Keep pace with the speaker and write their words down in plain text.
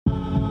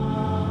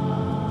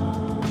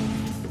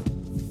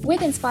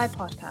With Inspire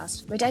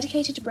Podcast, we're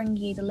dedicated to bringing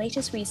you the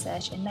latest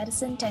research in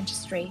medicine,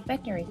 dentistry,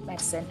 veterinary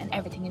medicine, and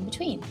everything in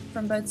between,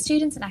 from both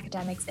students and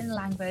academics in a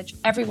language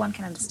everyone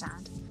can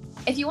understand.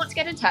 If you want to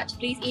get in touch,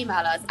 please email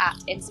us at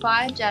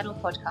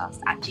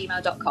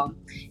inspirejournalpodcast@gmail.com.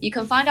 You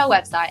can find our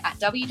website at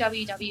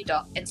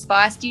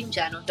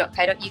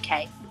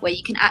www.inspirestudentjournal.co.uk, where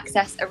you can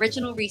access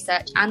original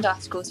research and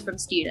articles from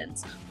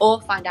students,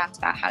 or find out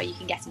about how you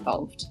can get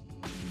involved.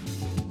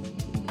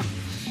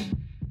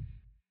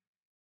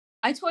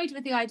 I toyed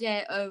with the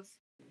idea of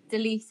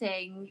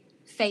deleting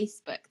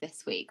Facebook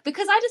this week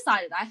because I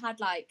decided I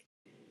had like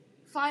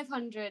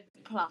 500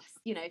 plus,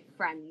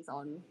 friends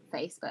on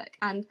Facebook,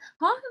 and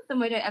half of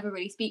them I don't ever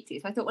really speak to.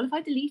 So I thought, well, if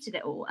I deleted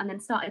it all and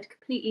then started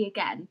completely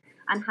again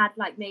and had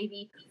like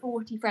maybe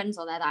 40 friends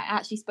on there that I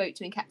actually spoke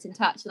to and kept in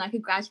touch, and I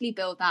could gradually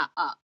build that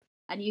up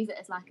and use it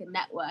as like a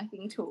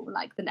networking tool,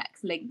 like the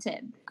next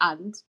LinkedIn,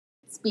 and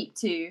speak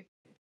to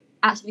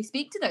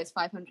those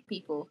 500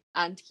 people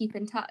and keep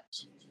in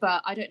touch.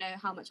 But I don't know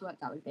how much work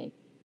that would be.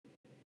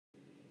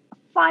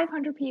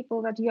 500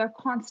 people that you're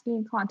constantly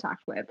in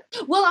contact with.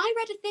 Well, I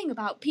read a thing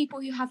about people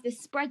who have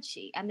this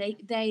spreadsheet, and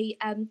they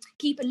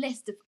keep a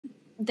list of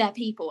their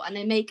people, and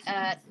they make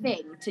a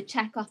thing to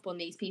check up on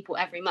these people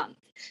every month.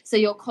 So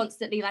you're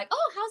constantly like,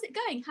 oh, how's it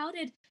going? How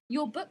did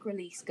your book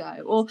release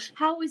go? Or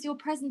how was your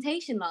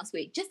presentation last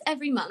week? Just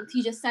every month,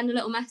 you just send a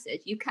little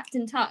message. You kept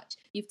in touch.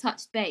 You've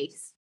touched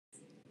base.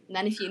 And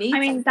then if you need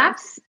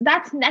that's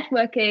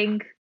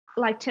networking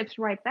like tips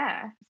right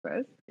there, I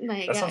suppose.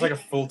 That sounds like a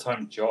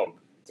full-time job.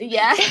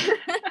 Yeah. You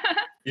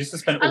used to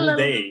spend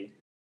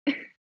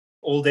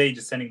all day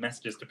just sending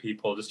messages to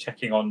people, just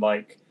checking on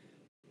like,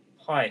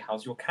 hi,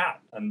 how's your cat?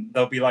 And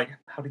they'll be like,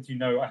 how did you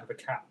know I have a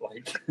cat?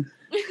 Like,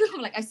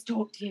 I'm like, I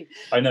stalked you.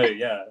 I know,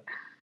 yeah.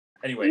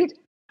 Anyway,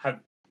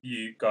 have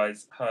you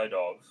guys heard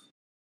of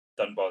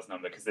Dunbar's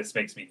number? Because this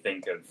makes me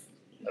think of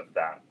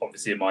that.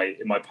 Obviously, in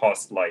my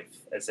past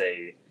life as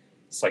a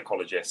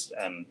psychologist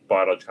and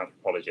biological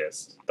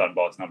anthropologist,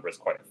 Dunbar's number is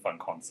quite a fun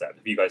concept.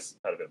 Have you guys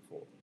heard of it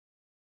before?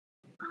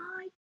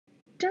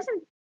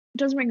 Doesn't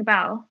ring a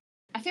bell.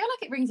 I feel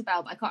like it rings a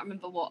bell, but I can't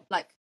remember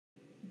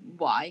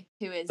why.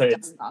 Who is so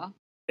Dunbar?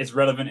 It's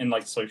relevant in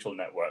like social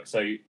networks.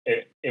 So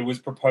it was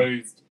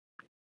proposed,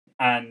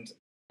 and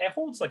it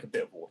holds like a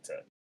bit of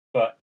water,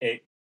 but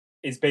it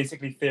is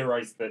basically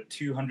theorized that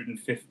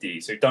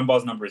 250. So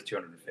Dunbar's number is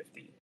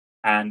 250,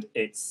 and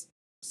it's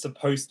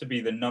supposed to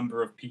be the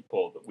number of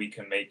people that we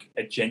can make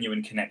a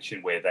genuine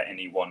connection with at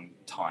any one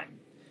time.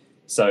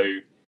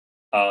 So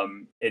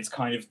it's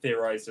kind of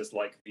theorized as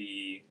like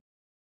you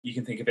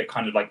can think of it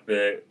kind of like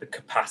the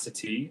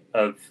capacity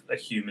of a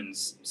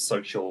human's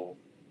social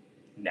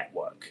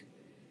network,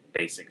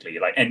 basically.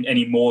 Like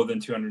any more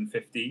than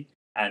 250,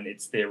 and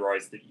it's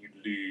theorized that you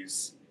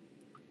lose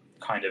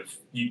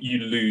you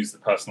lose the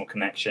personal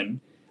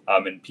connection,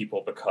 and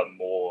people become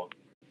more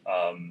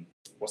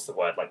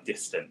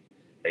distant,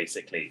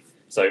 basically.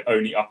 So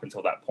only up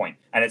until that point.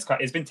 And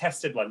it's been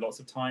tested like lots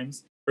of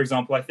times. For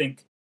example, I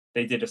think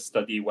they did a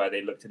study where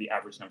they looked at the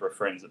average number of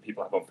friends that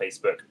people have on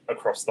Facebook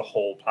across the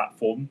whole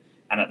platform.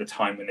 And at the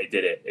time when they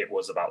did it, it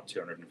was about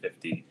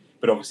 250.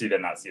 But obviously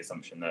then that's the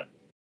assumption that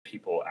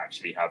people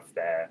actually have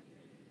their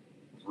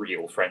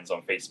real friends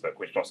on Facebook,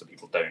 which lots of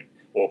people don't,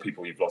 or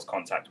people you've lost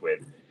contact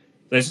with.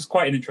 So it's just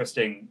quite an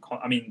interesting,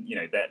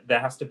 there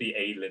has to be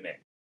a limit,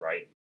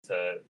 right,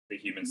 to the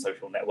human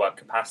social network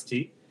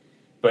capacity.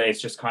 But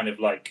it's just kind of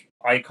like,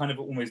 I kind of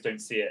almost don't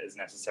see it as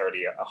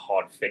necessarily a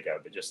hard figure,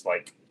 but just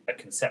like a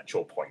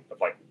conceptual point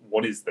of like,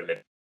 what is the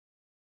limit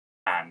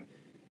and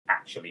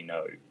actually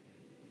know.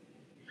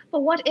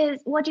 But what do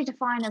you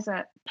define as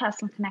a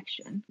personal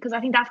connection? Because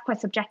I think that's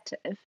quite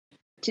subjective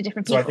to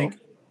different people. So I think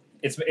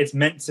it's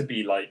meant to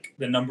be like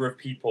the number of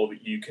people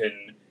that you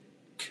can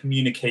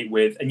communicate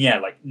with, and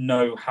like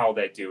know how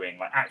they're doing,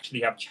 like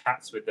actually have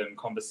chats with them,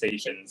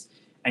 conversations.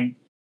 And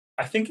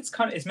I think it's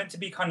meant to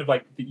be kind of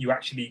like that you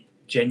actually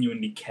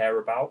genuinely care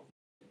about,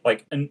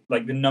 like, and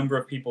like the number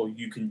of people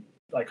you can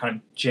like kind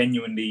of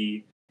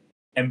genuinely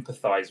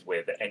empathize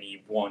with at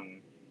any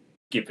one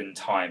given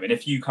time. And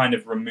if you kind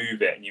of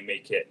remove it and you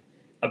make it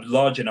a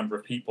larger number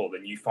of people,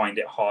 then you find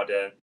it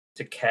harder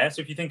to care.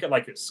 So if you think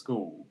at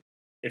school,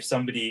 if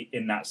somebody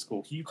in that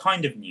school who you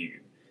kind of knew,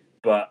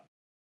 but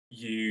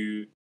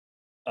you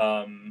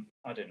I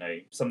don't know,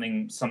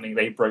 something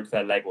they broke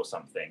their leg or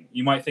something,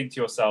 you might think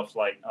to yourself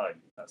like, oh,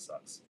 that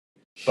sucks.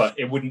 But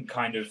it wouldn't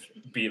kind of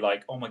be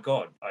like, oh my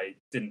God, I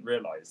didn't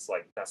realize,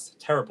 like, that's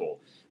terrible.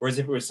 Whereas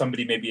if it was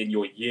somebody maybe in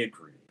your year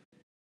group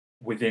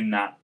within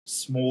that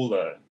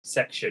smaller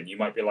section, you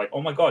might be like,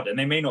 oh my God, and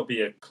they may not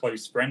be a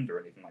close friend or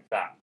anything like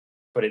that,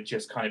 but it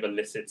just kind of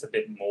elicits a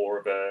bit more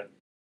of a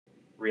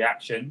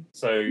reaction.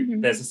 So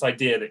there's this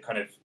idea that kind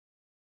of,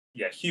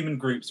 human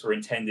groups were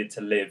intended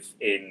to live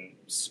in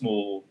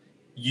small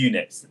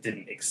units that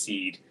didn't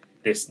exceed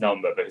this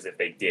number, because if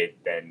they did,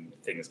 then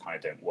things kind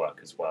of don't work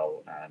as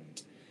well.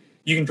 And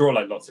you can draw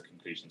like lots of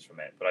conclusions from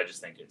it, but I just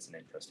think it's an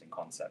interesting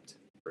concept.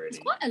 Really, it's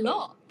quite a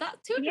lot.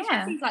 That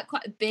 250 is like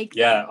quite a big.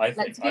 Yeah,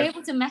 thing. To be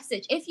able to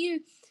message, if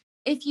you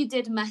if you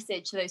did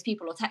message those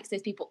people or text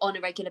those people on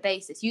a regular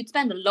basis, you'd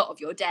spend a lot of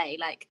your day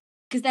like,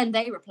 because then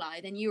they reply,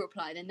 then you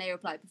reply, then they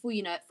reply. Before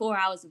you know it, 4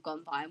 hours have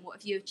gone by, and what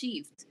have you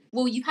achieved?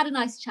 Well, you've had a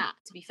nice chat,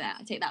 to be fair.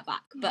 I take that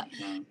back. But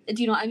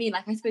do you know what I mean?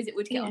 Like, I suppose it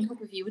would get on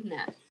top of you, wouldn't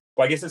it?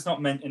 Well, I guess it's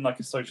not meant in like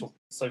a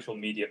social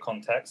media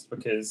context,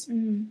 because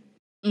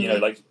you know,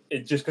 like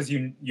just because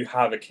you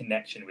have a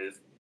connection with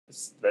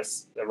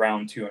this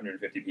around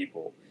 250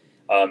 people,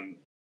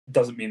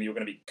 doesn't mean that you're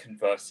going to be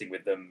conversing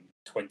with them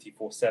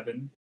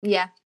 24/7.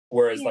 Yeah.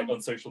 Whereas like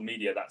on social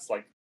media,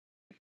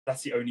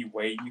 that's the only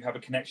way you have a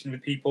connection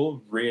with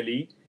people,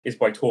 really, is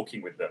by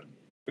talking with them.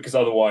 Because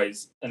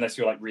otherwise, unless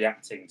you're like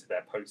reacting to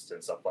their posts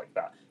and stuff like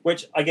that,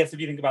 which I guess if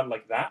you think about it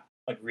like that,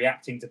 like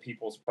reacting to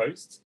people's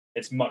posts,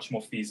 it's much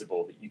more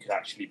feasible that you could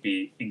actually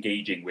be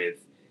engaging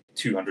with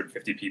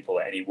 250 people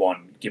at any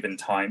one given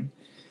time.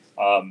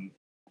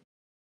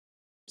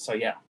 So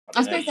yeah,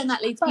 I suppose then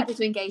that leads people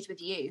to engage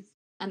with you,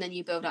 and then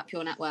you build up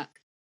your network.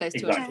 Those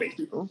 250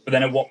 people. But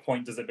then at what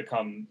point does it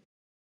become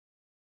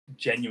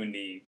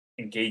genuinely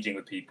engaging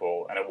with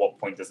people, and at what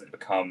point does it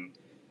become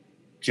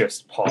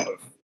just part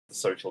of the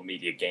social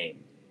media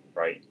game,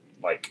 right?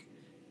 Like,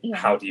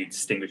 how do you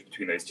distinguish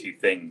between those two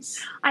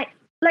things? I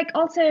like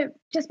also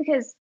just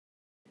because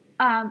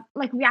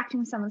like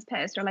reacting to someone's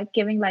post or like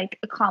giving like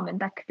a comment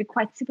that could be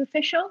quite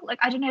superficial. Like,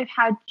 I don't know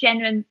how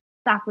genuine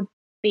that would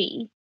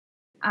be.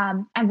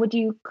 And would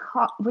you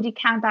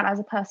count that as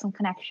a personal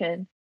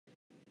connection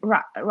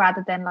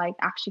rather than like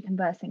actually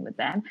conversing with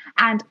them?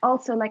 And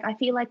also, like, I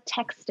feel like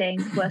texting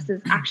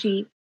versus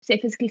actually, say,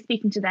 physically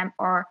speaking to them,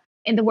 or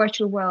in the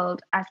virtual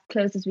world as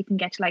close as we can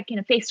get to, like, you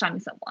know,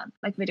 FaceTiming someone,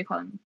 like video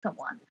calling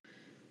someone.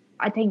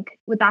 I think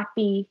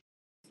personally,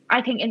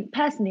 I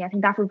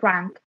think that would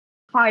rank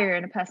higher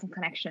in a personal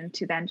connection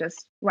to then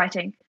just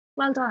writing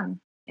 "well done"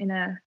 in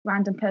a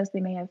random post they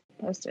may have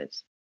posted.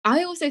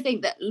 I also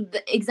think that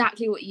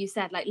exactly what you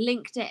said, like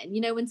LinkedIn,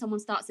 you know, when someone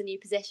starts a new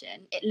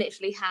position, it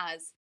literally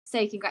has,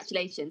 say,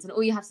 congratulations, and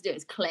all you have to do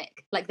is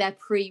click like their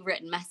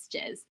pre-written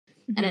messages,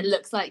 and it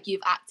looks like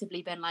you've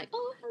actively been like,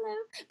 oh, hello.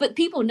 But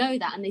people know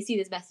that, and they see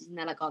this message and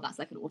they're like, oh, that's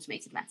like an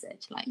automated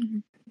message, like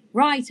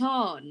right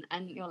on.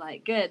 And you're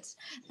like, good,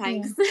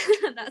 thanks.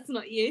 That's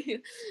not you.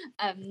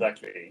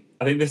 Exactly.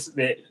 I think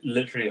it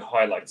literally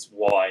highlights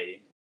why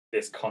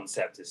this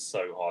concept is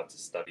so hard to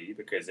study,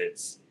 because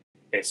it's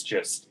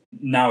just,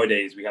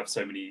 nowadays we have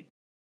so many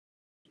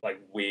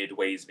like weird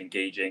ways of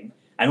engaging,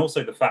 and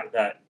also the fact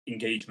that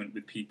engagement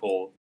with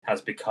people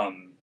has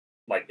become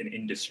like an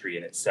industry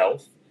in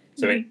itself,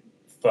 so it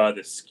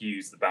further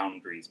skews the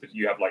boundaries. But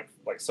you have like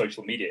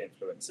social media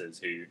influencers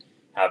who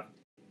have,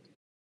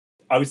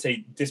 I would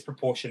say,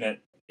 disproportionate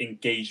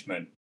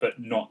engagement, but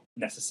not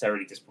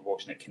necessarily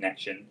disproportionate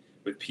connection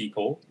with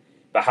people.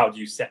 But how do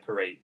you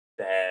separate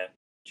their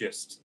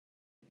just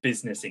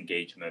business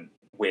engagement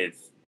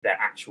with their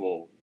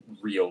actual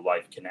real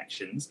life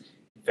connections?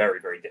 Very,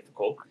 very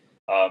difficult.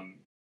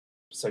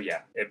 So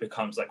yeah, it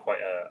becomes like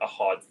quite a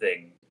hard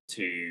thing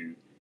to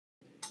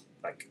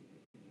like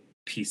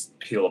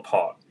peel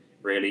apart,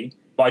 really.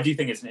 But I do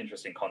think it's an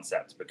interesting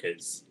concept,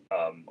 because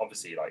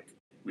obviously, like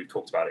we've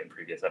talked about it in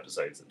previous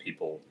episodes, that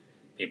people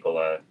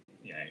are,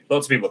 you know,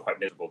 lots of people are quite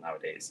miserable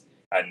nowadays,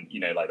 and you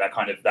know, like that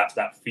kind of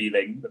that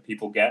feeling that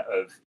people get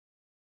of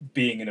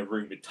being in a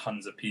room with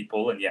tons of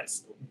people and yet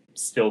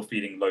still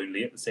feeling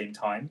lonely at the same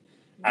time.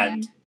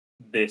 And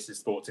this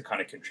is thought to kind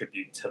of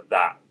contribute to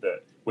that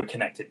we're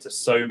connected to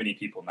so many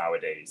people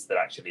nowadays that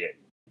actually it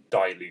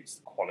dilutes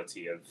the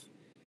quality of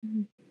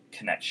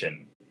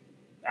connection,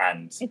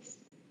 and It's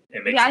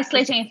it makes the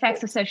isolating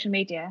effects of social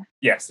media.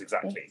 Yes,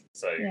 exactly.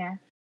 So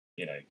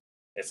you know,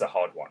 it's a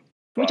hard one,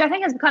 which I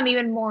think has become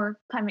even more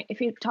kind of, if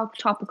you talk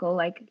topical,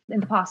 like in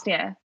the past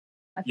year.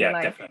 I feel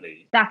like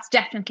definitely that's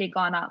definitely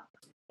gone up.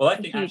 Well, I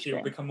think actually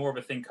it'll become more of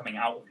a thing coming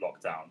out of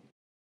lockdown,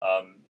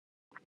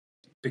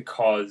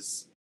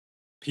 because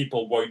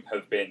people won't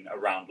have been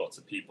around lots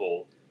of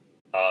people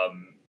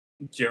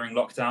during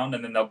lockdown,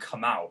 and then they'll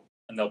come out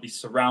and they'll be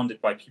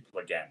surrounded by people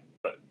again.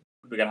 But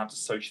we're going to have to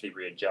socially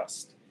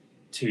readjust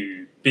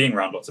to being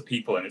around lots of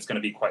people, and it's going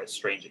to be quite a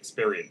strange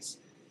experience.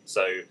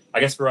 So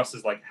I guess for us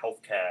as like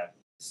healthcare,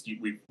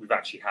 we've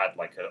actually had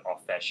like our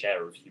fair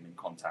share of human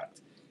contact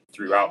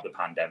throughout the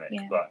pandemic.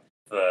 But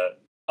for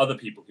other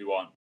people who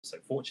aren't so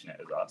fortunate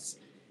as us,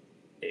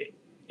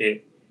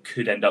 it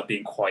could end up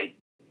being quite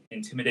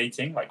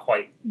intimidating, like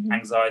quite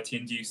anxiety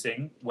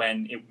inducing,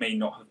 when it may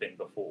not have been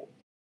before.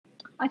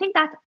 I think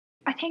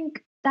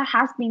that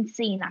has been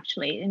seen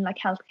actually in like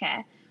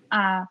healthcare,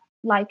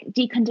 like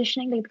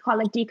deconditioning, they call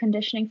it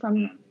deconditioning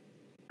from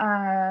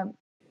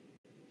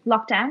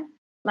lockdown,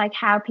 like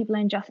how people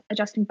are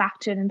adjusting back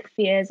to it, and the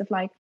fears of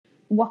like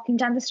walking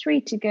down the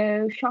street to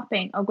go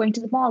shopping or going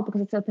to the mall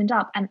because it's opened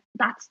up. And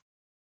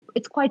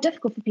it's quite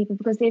difficult for people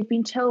because they've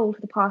been told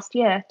for the past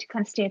year to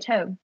kind of stay at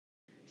home.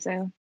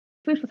 So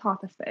food for thought,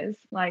 I suppose.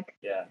 Like,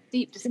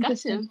 deep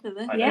discussion for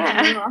the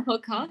our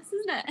podcast,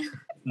 isn't it?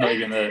 Not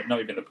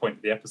even the point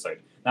of the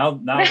episode. Now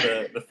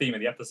the theme of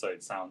the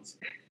episode sounds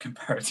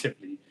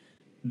comparatively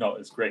not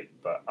as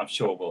great, but I'm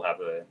sure we'll have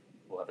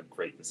have a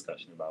great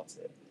discussion about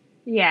it.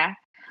 Yeah.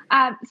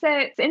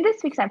 So in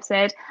this week's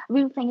episode,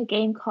 we were playing a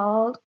game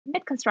called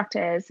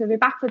Constructors. So we're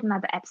back with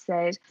another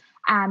episode,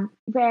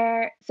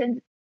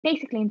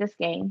 basically in this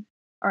game,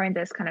 or in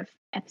this kind of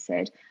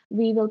episode,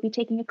 we will be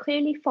taking a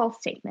clearly false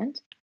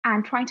statement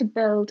and trying to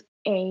build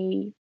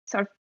a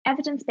sort of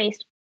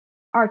evidence-based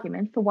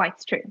argument for why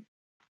it's true.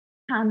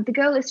 The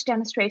goal is to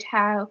demonstrate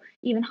how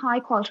even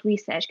high-quality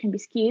research can be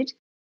skewed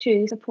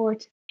to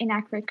support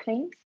inaccurate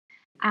claims,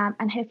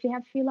 and hopefully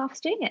have a few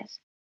laughs doing it.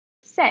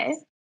 So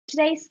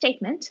today's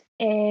statement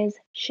is,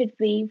 should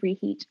we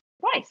reheat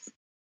rice?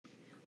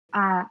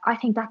 I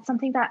think that's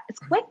something that is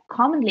quite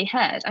commonly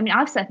heard. I mean,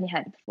 I've certainly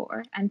heard it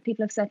before, and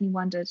people have certainly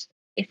wondered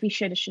if we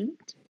should or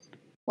shouldn't.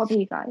 What about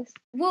you guys?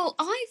 Well,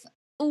 I've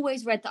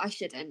always read that I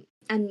shouldn't,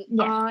 and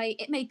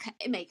it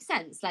makes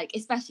sense. Like,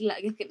 especially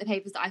like looking at the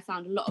papers that I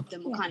found, a lot of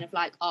them were kind of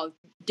like, oh,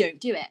 don't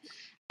do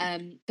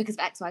it, because of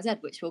X, Y, Z,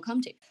 which we'll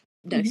come to.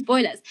 No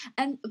spoilers.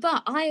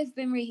 But I have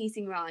been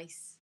reheating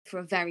rice for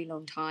a very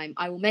long time.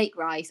 I will make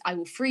rice, I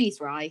will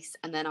freeze rice,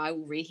 and then I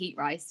will reheat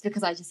rice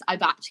because I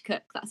batch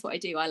cook. That's what I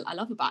do. I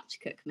love a batch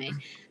cook me.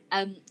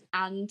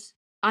 And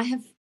I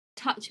have,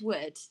 touch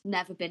wood,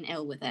 never been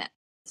ill with it.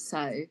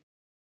 So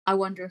I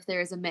wonder if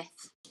there is a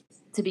myth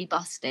to be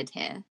busted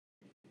here.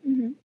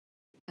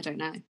 I don't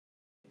know.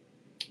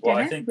 Well,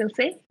 I think we'll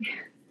see.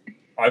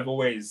 I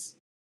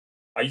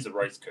use a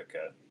rice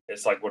cooker.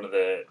 It's like one of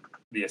the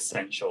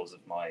essentials of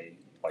my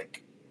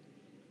like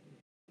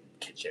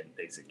kitchen,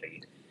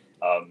 basically.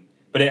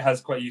 But it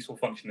has quite a useful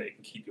function that it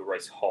can keep your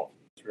rice hot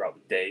throughout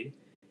the day,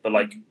 but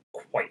like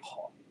quite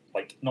hot,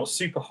 like not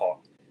super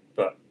hot,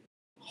 but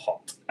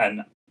hot.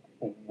 And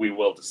we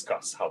will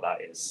discuss how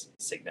that is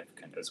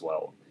significant as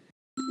well.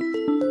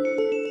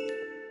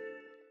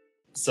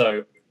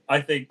 So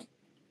I think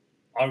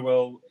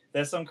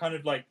there's some kind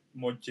of like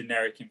more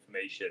generic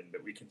information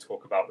that we can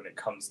talk about when it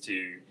comes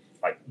to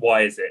like,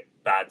 why is it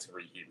bad to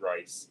reheat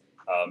rice?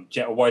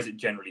 Or why is it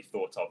generally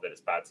thought of that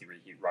it's bad to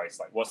reheat rice?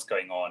 Like, what's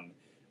going on?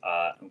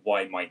 And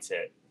why might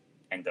it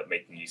end up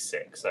making you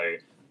sick? So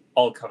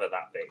I'll cover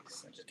that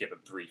base and just give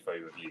a brief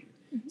overview.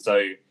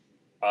 So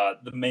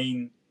the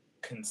main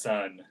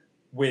concern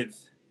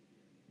with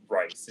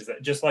rice is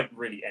that, just like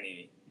really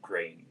any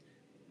grain,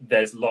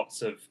 there's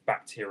lots of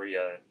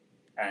bacteria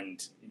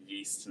and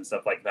yeast and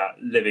stuff like that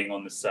living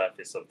on the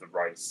surface of the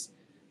rice,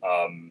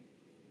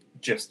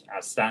 just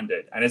as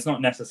standard. And it's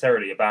not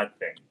necessarily a bad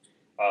thing.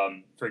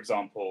 For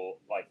example,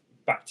 like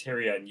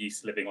bacteria and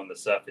yeast living on the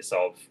surface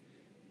of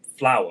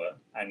flour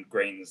and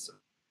grains,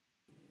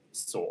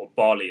 sort of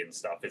barley and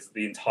stuff, is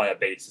the entire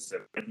basis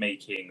of bread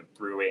making, of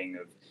brewing,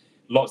 of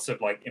lots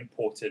of like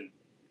important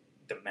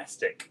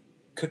domestic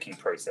cooking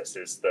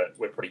processes that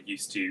we're pretty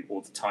used to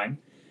all the time.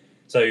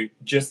 So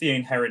just the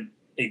inherent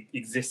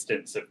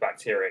existence of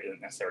bacteria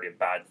isn't necessarily a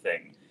bad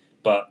thing,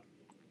 but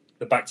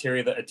the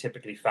bacteria that are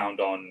typically found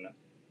on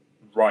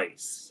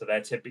rice, so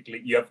they're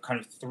typically, you have kind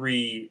of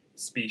three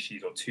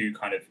species, or two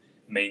kind of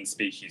main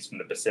species from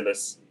the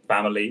Bacillus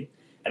family,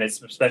 and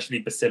it's especially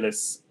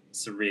Bacillus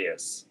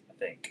cereus, I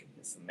think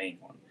is the main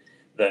one,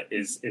 that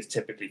is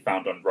typically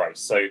found on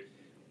rice. So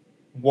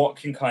what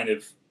can kind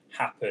of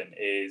happen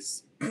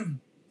is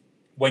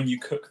when you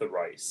cook the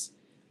rice,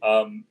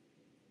 an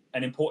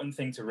important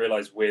thing to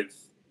realize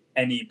with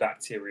any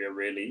bacteria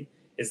really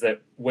is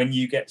that when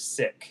you get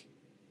sick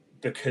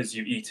because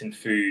you've eaten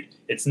food,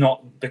 it's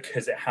not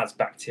because it has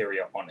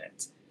bacteria on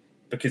it,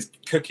 because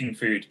cooking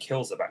food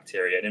kills the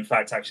bacteria. And in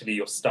fact, actually,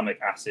 your stomach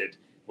acid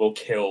will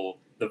kill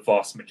the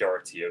vast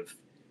majority of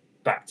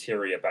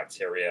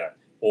bacteria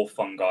or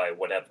fungi,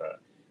 whatever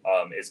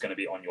is going to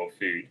be on your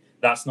food.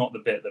 That's not the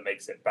bit that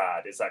makes it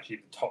bad. It's actually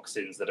the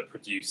toxins that are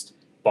produced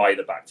by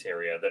the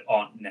bacteria that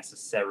aren't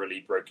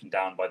necessarily broken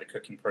down by the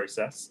cooking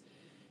process.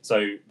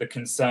 So the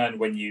concern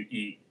when you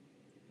eat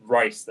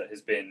rice that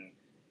has been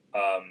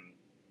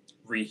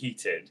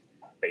reheated,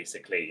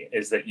 basically,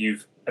 is that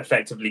you've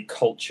effectively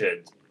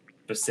cultured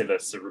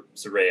Bacillus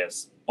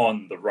cereus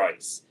on the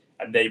rice,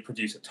 and they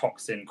produce a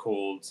toxin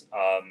called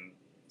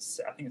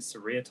I think it's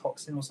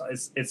cereatoxin or something.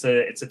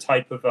 It's a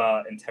type of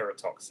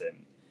enterotoxin,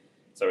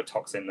 so a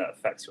toxin that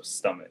affects your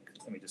stomach.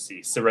 Let me just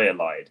see,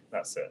 cerealide.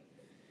 That's it.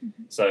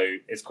 So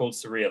it's called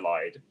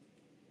cerealide,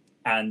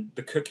 and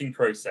the cooking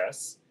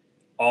process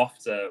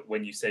after,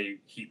 when you say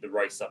heat the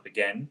rice up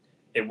again,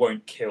 it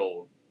won't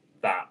kill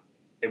that.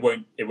 It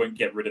won't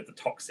get rid of the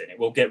toxin. It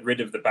will get rid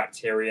of the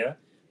bacteria,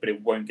 but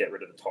it won't get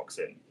rid of the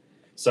toxin.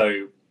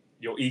 So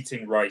you're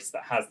eating rice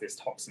that has this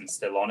toxin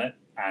still on it,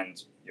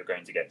 and you're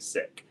going to get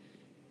sick.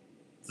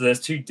 So there's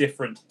two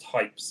different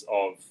types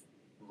of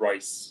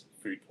rice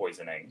food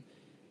poisoning.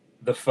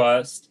 The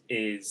first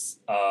is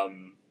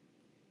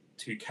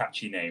two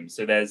catchy names.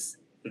 So there's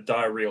the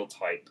diarrheal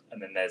type,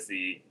 and then there's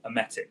the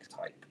emetic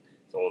type,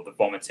 or the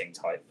vomiting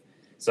type.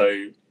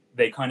 So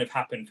they kind of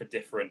happen for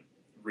different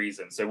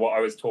reasons. So what I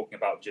was talking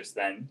about just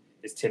then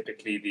is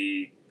typically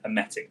the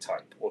emetic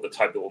type, or the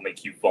type that will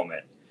make you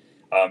vomit.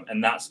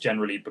 And that's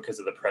generally because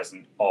of the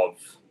presence of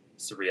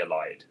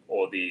cerealide,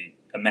 or the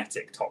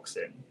emetic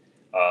toxin,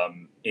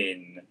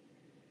 in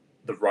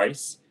the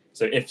rice.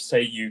 So if,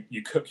 say,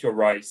 you cook your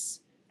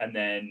rice and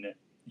then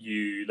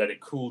you let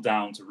it cool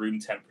down to room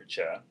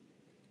temperature,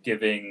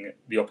 giving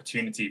the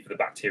opportunity for the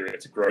bacteria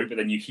to grow, but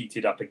then you heat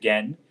it up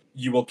again,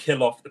 you will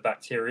kill off the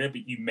bacteria,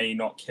 but you may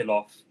not kill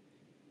off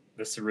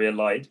the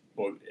cerealide,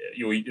 or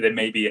there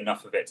may be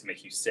enough of it to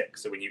make you sick.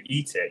 So when you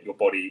eat it, your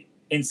body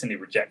instantly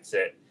rejects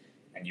it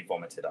and you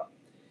vomit it up.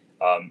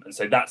 And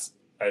so that's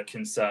a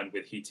concern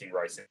with heating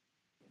rice.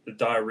 The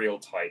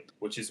diarrheal type,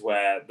 which is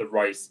where the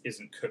rice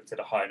isn't cooked at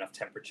a high enough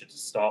temperature to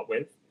start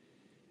with.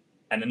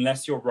 And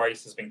unless your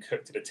rice has been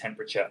cooked at a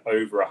temperature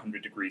over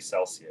 100 degrees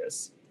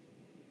Celsius,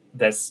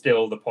 there's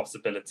still the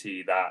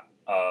possibility that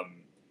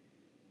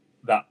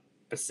that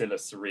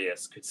Bacillus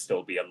cereus could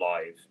still be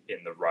alive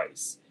in the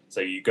rice.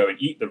 So you go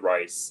and eat the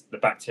rice, the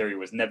bacteria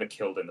was never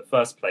killed in the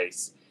first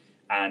place,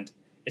 and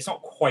it's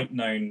not quite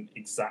known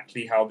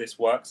exactly how this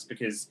works,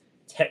 because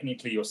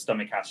technically your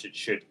stomach acid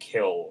should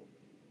kill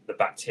the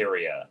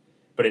bacteria,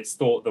 but it's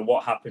thought that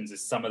what happens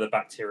is some of the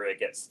bacteria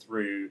gets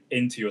through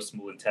into your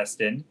small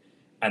intestine,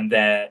 and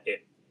there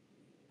it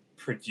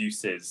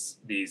produces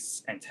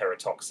these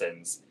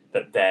enterotoxins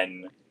that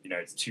then,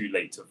 it's too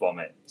late to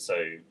vomit. So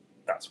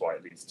that's why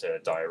it leads to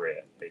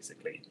diarrhea,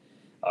 basically.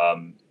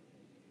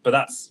 But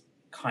that's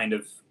kind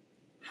of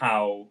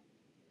how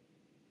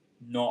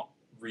not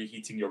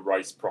reheating your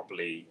rice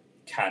properly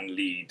can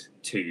lead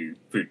to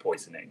food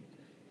poisoning.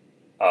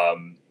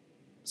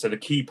 So the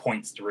key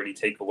points to really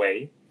take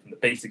away from the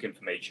basic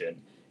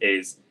information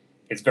is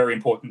it's very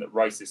important that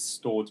rice is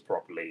stored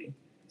properly,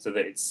 so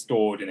that it's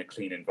stored in a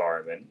clean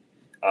environment,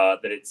 that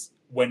it's,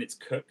 when it's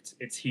cooked,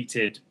 it's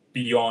heated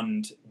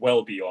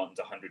well beyond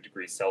 100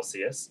 degrees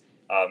Celsius,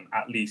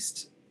 at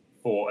least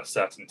for a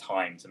certain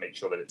time, to make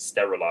sure that it's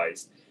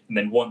sterilized. And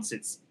then once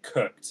it's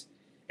cooked,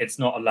 it's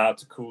not allowed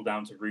to cool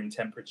down to room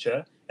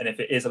temperature. And if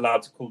it is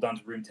allowed to cool down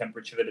to room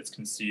temperature, that it's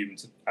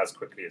consumed as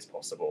quickly as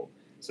possible.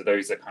 So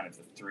those are kind of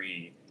the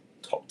 3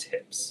 top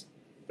tips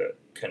that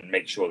can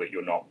make sure that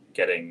you're not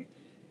getting,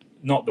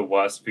 not the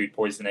worst food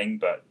poisoning,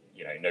 but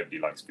nobody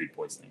likes food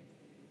poisoning.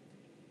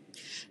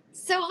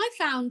 So I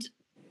found,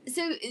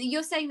 so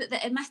you're saying that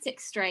the emetic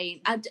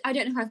strain, I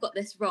don't know if I've got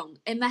this wrong,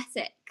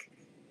 emetic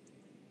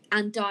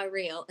and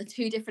diarrheal are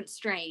 2 different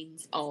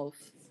strains of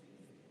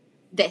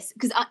this,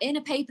 because in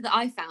a paper that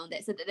I found,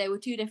 it said that there were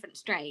 2 different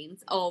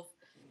strains of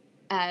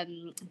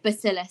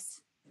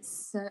Bacillus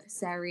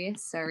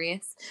cereus,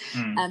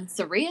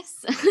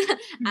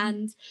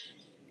 and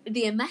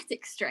the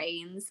emetic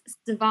strains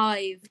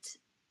survived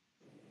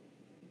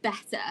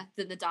better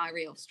than the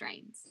diarrheal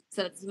strains.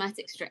 So the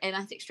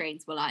emetic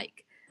strains were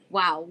like,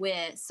 wow,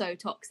 we're so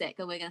toxic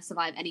and we're going to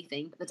survive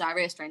anything, but the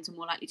diarrhea strains are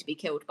more likely to be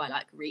killed by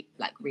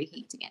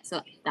reheating it.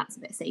 So that's a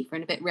bit safer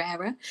and a bit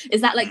rarer.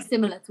 Is that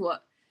similar to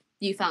what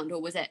you found,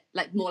 or was it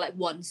more like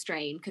one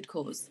strain could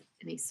cause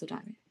emesis or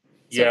diarrhea?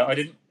 Yeah,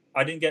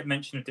 I didn't get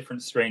mention of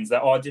different strains.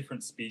 There are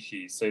different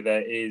species. So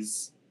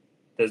there's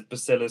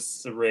Bacillus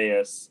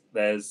cereus,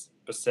 there's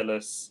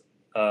Bacillus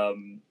I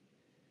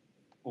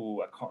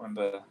can't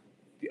remember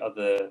the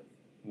other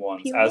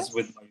ones. Purulus? As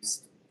with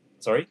most,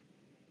 sorry?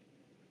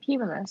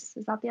 Purulus,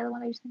 is that the other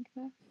one I was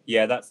thinking of?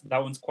 Yeah,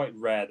 that one's quite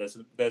rare. There's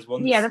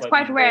one that's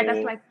quite rare.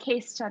 That's like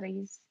case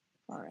studies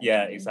for it.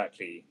 Yeah,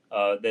 exactly.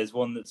 There's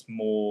one that's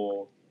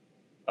more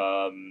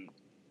God,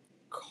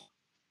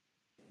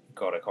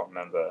 I can't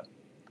remember.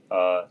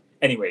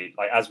 Anyway,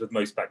 as with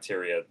most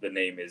bacteria, the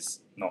name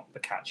is not the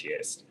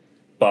catchiest.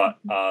 But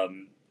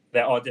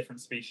there are different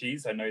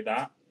species. I know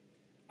that.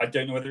 I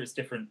don't know whether it's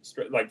different.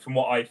 From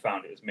what I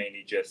found, it was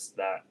mainly just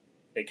that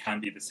it can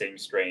be the same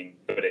strain,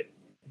 but it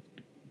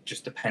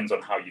just depends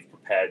on how you've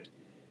prepared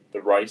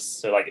the rice.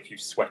 So, if you've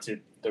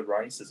sweated the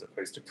rice as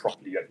opposed to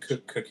properly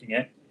cooking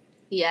it,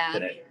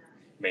 then it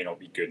may not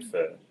be good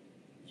for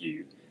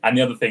you. And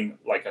the other thing,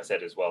 like I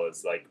said as well,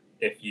 is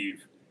if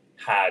you've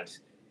had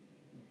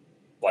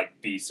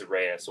B.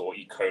 cereus or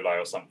E.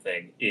 coli or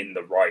something in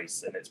the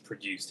rice and it's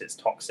produced its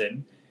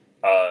toxin,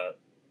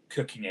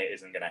 cooking it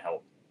isn't going to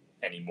help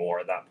anymore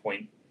at that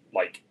point.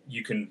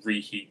 You can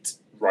reheat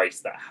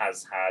rice that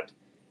has had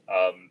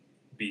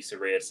B.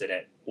 cereus in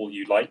it all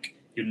you like.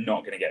 You're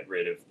not going to get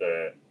rid of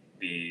the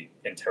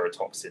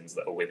enterotoxins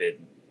that are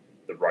within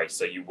the rice,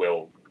 so you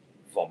will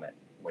vomit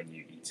when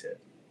you eat it.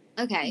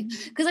 Okay,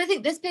 because I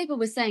think this paper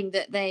was saying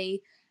that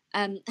they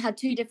had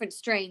 2 different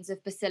strains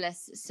of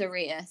Bacillus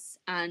cereus,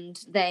 and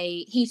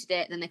they heated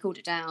it, then they cooled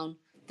it down,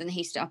 then they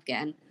heated it up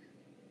again,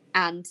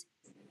 and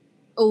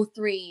all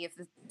 3 of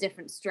the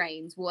different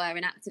strains were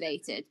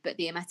inactivated, but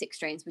the emetic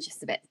strains were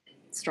just a bit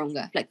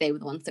stronger. They were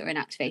the ones that were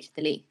inactivated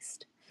the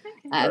least.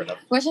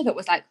 Which I thought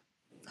was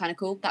kind of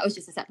cool. That was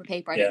just a separate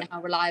paper. I don't know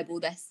how reliable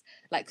this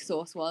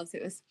source was.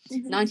 It was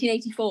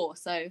 1984,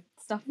 so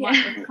stuff might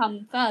have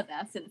come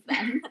further since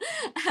then.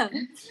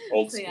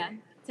 So yeah,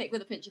 take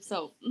with a pinch of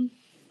salt.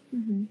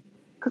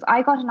 Because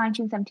I got a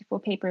 1974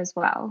 paper as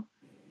well,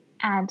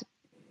 and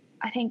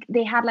I think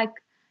they had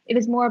it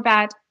was more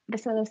about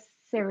Bacillus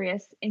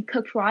cereus in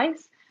cooked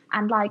rice,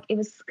 and it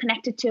was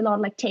connected to a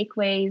lot of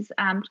takeaways,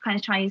 kind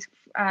of Chinese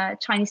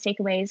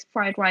takeaways,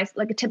 fried rice,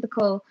 a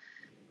typical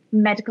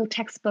medical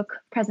textbook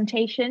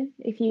presentation,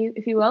 if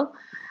you will.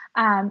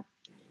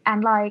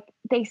 And like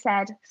they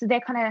said, so their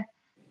kind of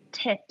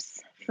tips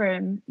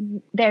from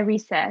their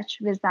research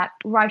was that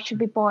rice should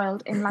be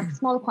boiled in like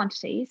small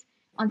quantities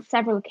on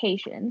several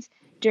occasions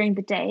during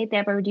the day,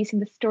 thereby reducing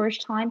the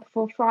storage time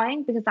before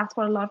frying, because that's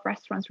what a lot of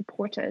restaurants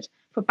reported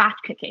for batch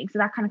cooking. So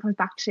that kind of comes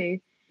back to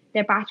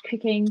their batch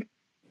cooking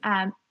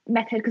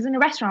method, because in a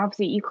restaurant,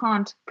 obviously, you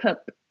can't cook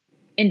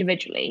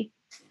individually.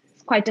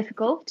 It's quite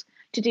difficult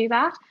to do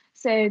that.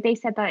 So they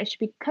said that it should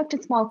be cooked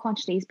in small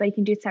quantities, but you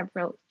can do it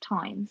several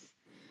times.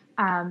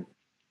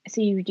 So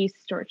you reduce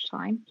the storage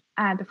time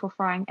before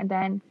frying. And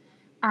then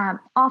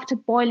after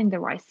boiling the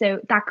rice, so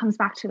that comes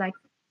back to like,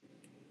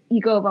 you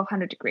go above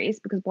 100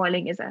 degrees because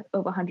boiling is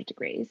over 100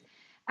 degrees.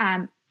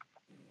 I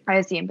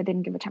assume, but they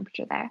didn't give a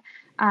temperature there.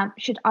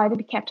 Should either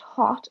be kept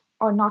hot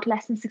or not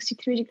less than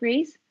 63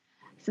 degrees.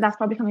 So that's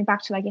probably coming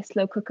back to like a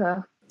slow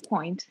cooker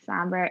point,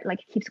 Sam, where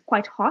like it keeps it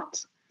quite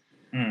hot.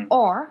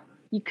 Or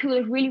you cool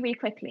it really, really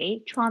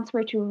quickly, transfer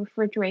it to a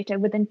refrigerator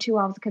within 2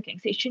 hours of cooking.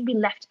 So it shouldn't be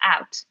left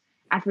out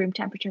at room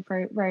temperature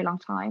for a very long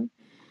time.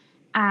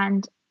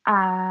 And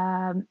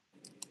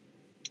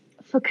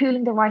for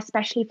cooling the rice,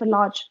 especially for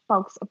large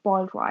bulks of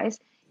boiled rice,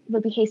 it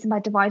will be hastened by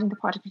dividing the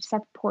product into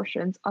separate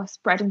portions or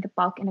spreading the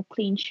bulk in a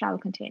clean shell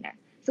container.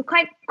 So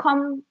quite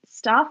common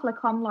stuff, like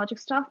common logic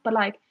stuff, but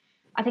like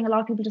I think a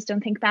lot of people just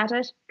don't think about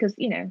it because,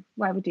 you know,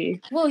 why would you?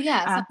 Well,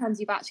 yeah, sometimes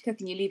you batch cook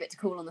and you leave it to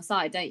cool on the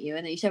side, don't you?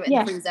 And then you shove it in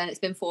the freezer and it's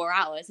been 4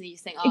 hours and you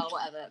just think, oh,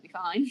 whatever, it'll be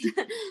fine.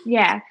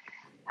 Yeah.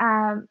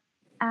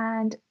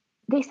 And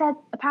they said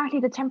apparently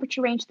the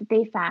temperature range that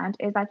they found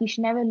is that you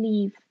should never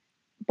leave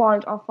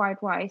boiled or fried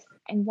rice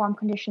in warm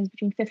conditions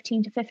between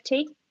 15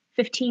 degrees,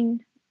 15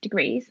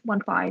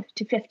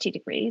 to 50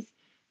 degrees,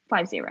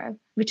 50,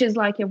 which is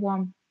like your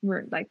warm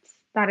room, like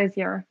that is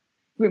your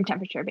room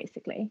temperature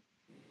basically.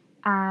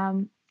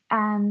 And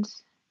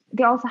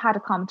they also had a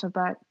comment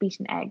about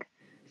beaten egg.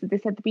 So they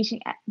said the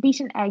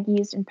beaten egg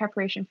used in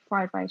preparation for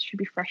fried rice should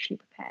be freshly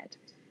prepared,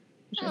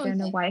 which I don't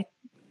know why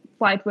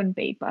it wouldn't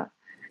be, but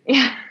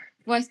yeah.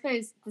 Well, I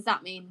suppose, does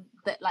that mean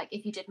that like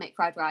if you did make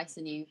fried rice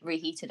and you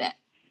reheated it,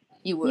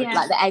 you would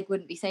like the egg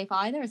wouldn't be safe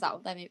either? Is that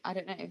what they mean? I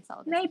don't know. Is that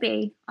what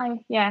maybe? Not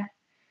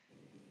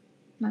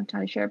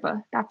entirely sure, but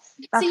that's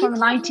so from the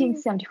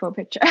 1974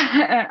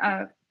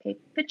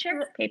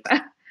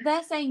 paper.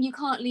 They're saying you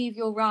can't leave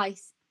your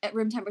rice at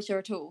room temperature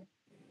at all.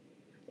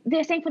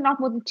 They're saying for not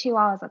more than 2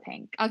 hours, I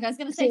think. Okay, I was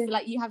going to say, so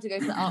like you have to go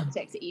to the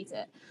Arctic to eat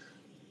it.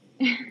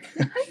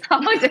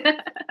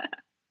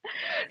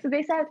 So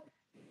they said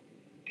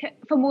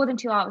for more than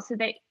 2 hours.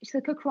 So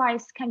cooked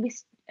rice can be.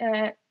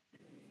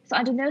 So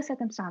under no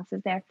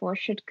circumstances, therefore,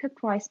 should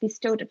cooked rice be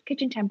stored at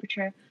kitchen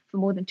temperature for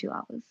more than 2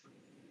 hours.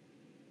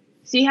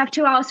 So you have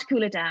 2 hours to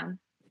cool it down,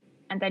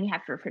 and then you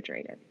have to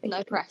refrigerate it. Basically.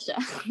 No pressure.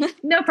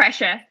 No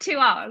pressure. 2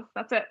 hours.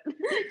 That's it.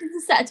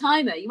 Set a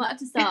timer. You might have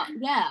to start.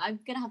 Yeah, I'm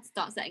going to have to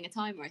start setting a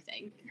timer, I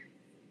think.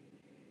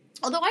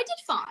 Although I did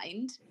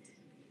find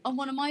on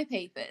one of my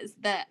papers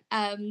that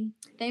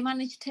they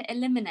managed to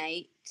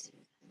eliminate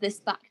this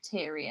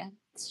bacteria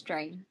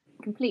strain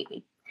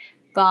completely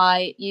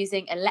by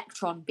using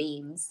electron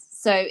beams.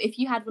 So if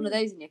you had one of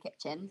those in your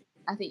kitchen,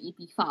 I think you'd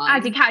be fine.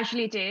 As you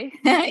casually do.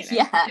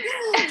 Yeah.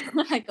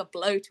 Like a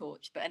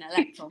blowtorch, but an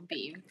electron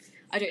beam.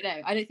 I don't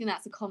know. I don't think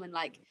that's a common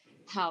like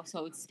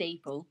household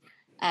staple.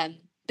 But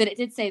it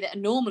did say that a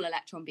normal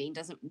electron beam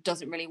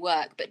doesn't really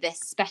work, but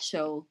this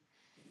special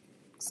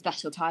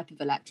type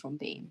of electron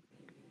beam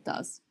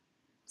does.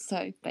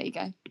 So there you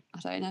go. I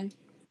don't know.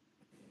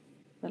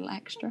 A little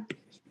extra.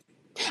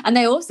 And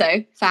they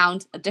also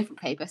found a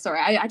different paper. Sorry,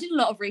 I did a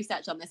lot of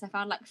research on this. I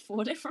found like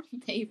 4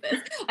 different papers.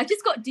 I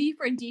just got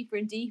deeper and deeper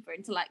and deeper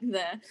into like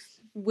the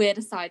weirder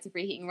sides of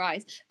reheating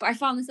rice. But I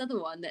found this other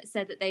one that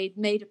said that they'd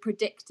made a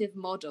predictive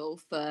model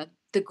for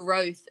the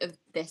growth of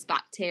this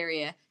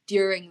bacteria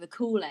during the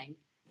cooling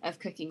of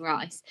cooking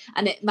rice.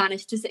 And it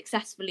managed to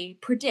successfully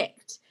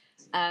predict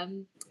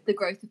the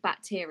growth of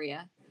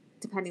bacteria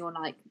depending on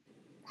like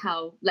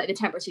how, like the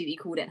temperature that you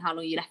cooled it and how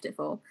long you left it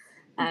for,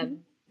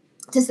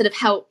 to sort of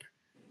help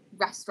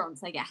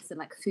restaurants, I guess, and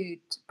like food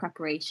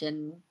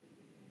preparation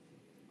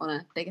on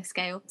a bigger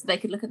scale, so they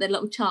could look at their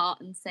little chart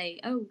and say,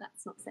 oh,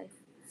 that's not safe.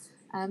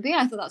 But yeah,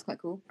 I thought that was quite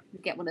cool. You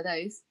get one of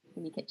those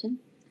in your kitchen.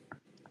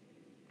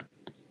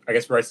 I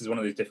guess rice is one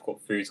of those difficult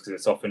foods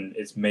because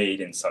it's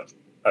made in such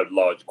a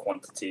large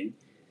quantity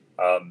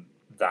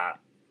that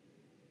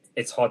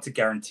it's hard to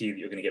guarantee that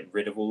you're going to get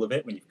rid of all of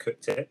it when you've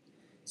cooked it.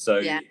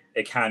 So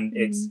it can.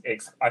 It's.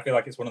 I feel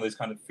like it's one of those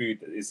kind of food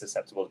that is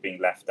susceptible to being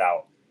left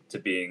out, to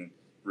being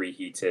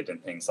reheated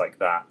and things like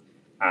that.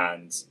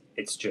 And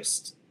it's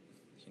just,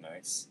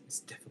 it's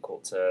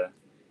difficult to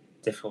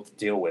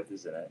deal with,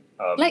 isn't it?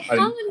 How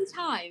many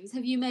times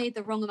have you made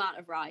the wrong amount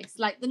of rice?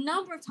 Like the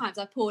number of times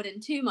I poured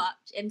in too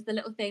much into the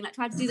little thing, like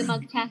tried to do the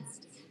mug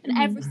test, and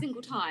every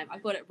single time I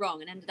got it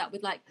wrong and ended up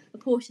with like a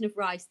portion of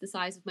rice the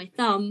size of my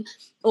thumb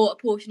or a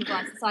portion of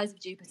rice the size of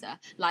Jupiter.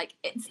 Like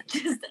it's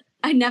just,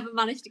 I never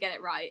managed to get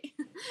it right.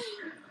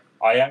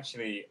 I'm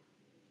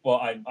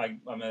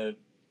a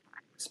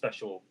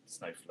special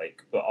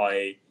snowflake, but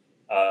I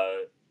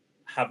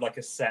have like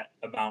a set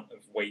amount of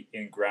weight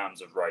in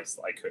grams of rice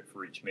that I cook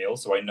for each meal.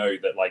 So I know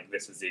that like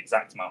this is the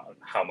exact amount of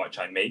how much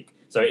I make.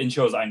 So it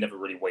ensures I never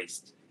really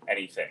waste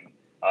anything.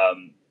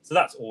 So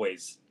that's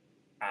always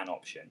an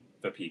option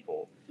for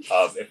people.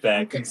 If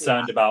they're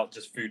concerned about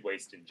just food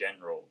waste in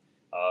general,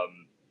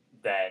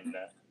 then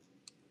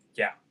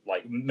yeah,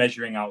 like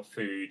measuring out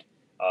food.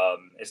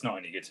 It's not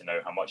only good to know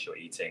how much you're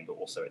eating, but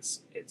also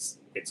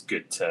it's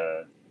good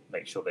to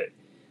make sure that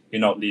you're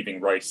not leaving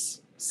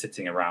rice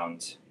sitting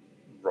around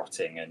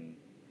rotting and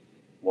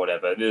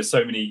whatever. There's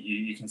so many,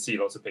 you can see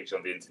lots of pictures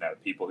on the internet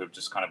of people who've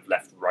just kind of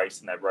left rice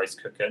in their rice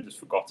cooker and just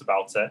forgot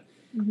about it.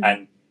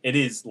 And it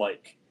is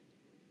like,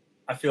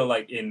 I feel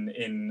like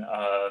in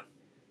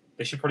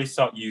they should probably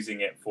start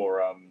using it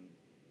for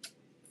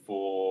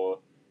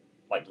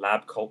like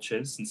lab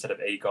cultures instead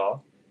of agar,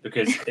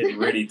 because it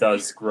really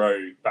does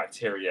grow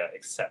bacteria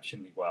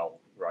exceptionally well,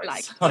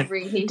 right? Like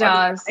really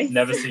does. I've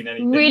never seen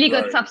anything really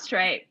grow. good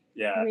substrate.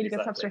 Yeah, really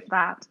exactly. good substrate for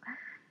that.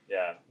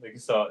 Yeah, they can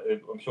start.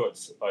 I'm sure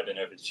it's. I don't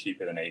know if it's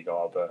cheaper than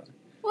agar, but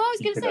well, I was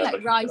going to say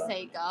like rice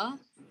agar.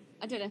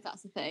 I don't know if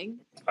that's a thing.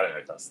 I don't know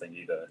if that's the thing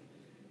either.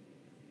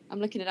 I'm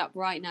looking it up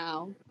right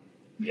now.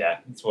 Yeah,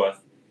 it's worth.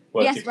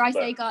 Yes, rice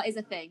agar is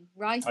a thing.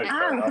 Rice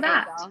agar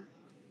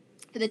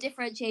for the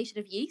differentiation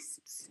of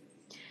yeasts.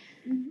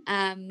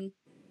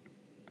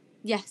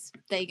 Yes,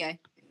 there you go.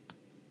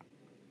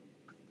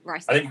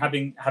 Rice. I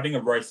think having a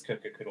rice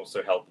cooker could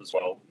also help as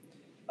well,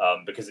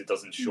 because it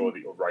does ensure that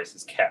your rice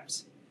is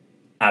kept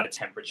at a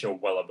temperature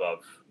well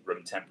above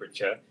room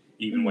temperature,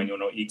 even when you're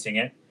not eating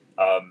it.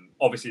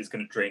 Obviously, it's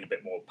going to drain a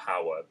bit more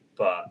power,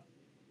 but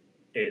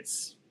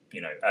it's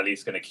at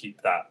least going to keep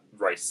that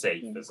rice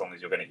safe as long as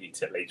you're going to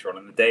eat it later on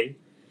in the day.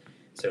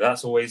 So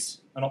that's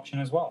always an option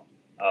as well.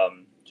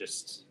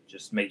 Just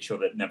make sure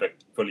that it never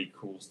fully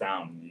cools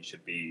down. You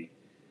should be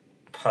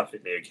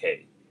perfectly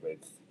okay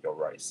with your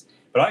rice.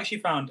 But I actually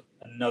found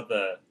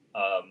another,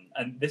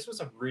 and this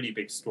was a really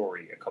big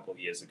story a couple of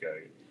years ago,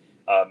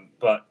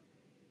 but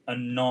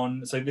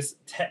so this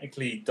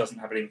technically doesn't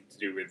have anything to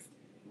do with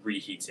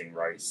reheating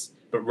rice,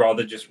 but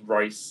rather just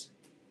rice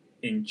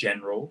in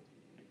general.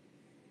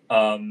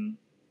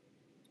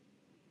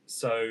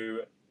 So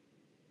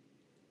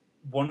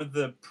one of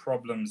the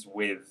problems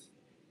with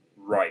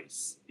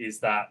rice is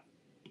that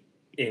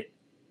it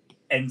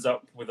ends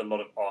up with a lot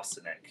of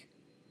arsenic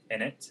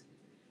in it,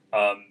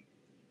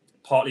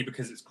 partly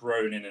because it's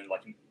grown in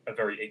a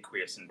very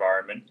aqueous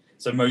environment.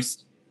 So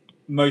most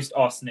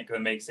arsenic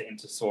that makes it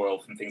into soil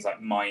from things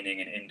like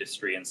mining and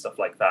industry and stuff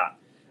like that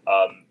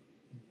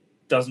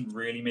doesn't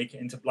really make it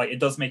into, it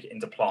does make it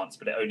into plants,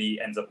 but it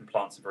only ends up in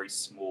plants in very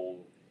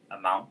small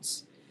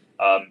amounts.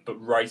 But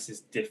rice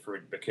is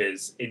different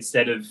because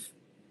instead of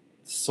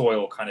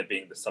soil kind of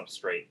being the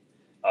substrate,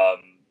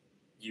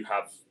 you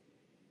have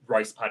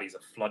rice paddies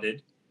are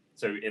flooded,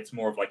 so it's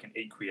more of like an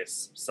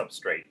aqueous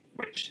substrate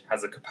which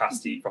has a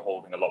capacity for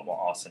holding a lot more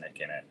arsenic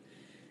in it,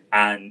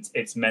 and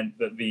it's meant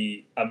that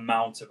the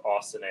amount of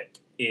arsenic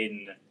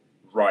in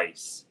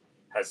rice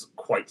has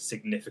quite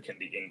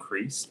significantly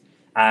increased.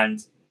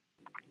 And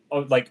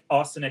like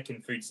arsenic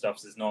in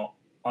foodstuffs is not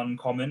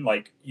uncommon.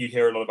 Like you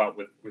hear a lot about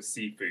with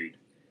seafood,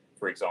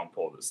 for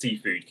example, that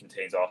seafood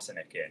contains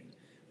arsenic in,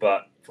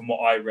 but from what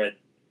I read,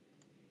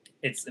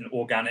 it's an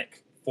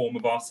organic form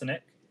of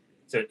arsenic,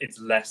 so it's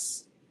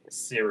less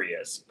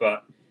serious.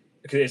 But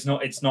because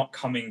it's not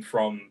coming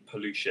from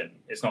pollution,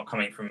 it's not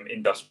coming from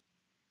industrial.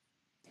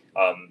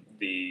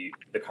 The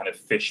kind of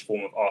fish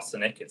form of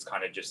arsenic, it's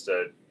kind of just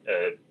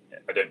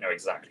I don't know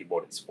exactly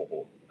what it's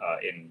for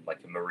in like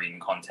a marine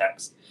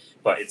context,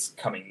 but it's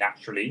coming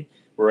naturally.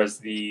 Whereas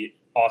the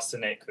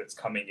arsenic that's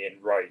coming in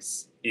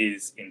rice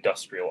is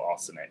industrial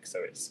arsenic, so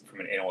it's from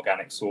an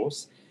inorganic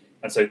source.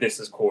 And so this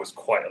has caused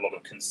quite a lot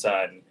of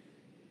concern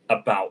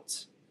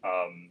about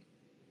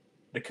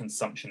the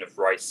consumption of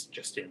rice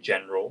just in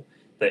general,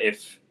 that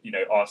if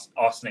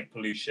arsenic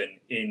pollution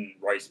in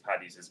rice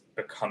paddies is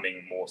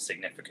becoming more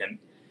significant.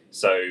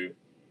 So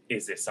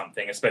is this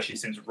something, especially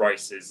since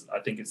rice is, I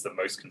think it's the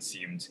most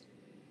consumed,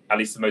 at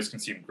least the most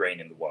consumed grain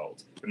in the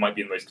world. It might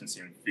be the most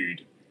consumed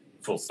food,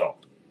 full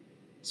stop.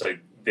 So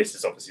this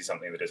is obviously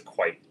something that is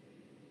quite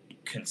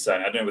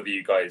concerning. I don't know whether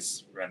you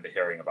guys remember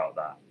hearing about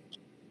that.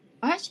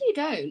 I actually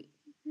don't.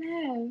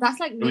 No. That's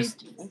like news.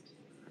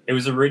 It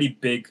was a really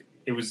big,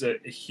 it was a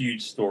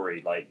huge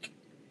story, like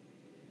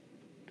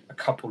a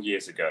couple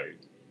years ago.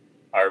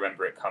 I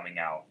remember it coming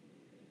out,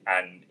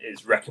 and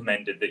it's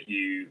recommended that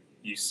you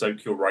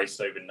soak your rice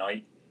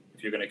overnight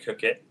if you're going to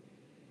cook it,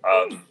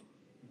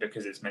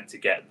 because it's meant to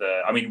get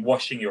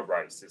washing your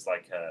rice is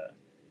like a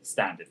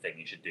standard thing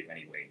you should do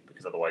anyway,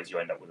 because otherwise you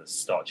end up with a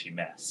starchy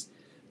mess.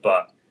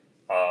 But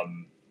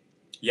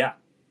yeah,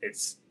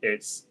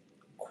 it's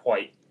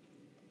quite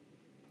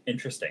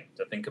interesting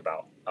to think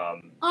about.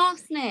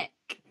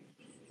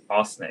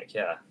 Arsenic,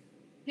 yeah.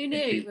 Who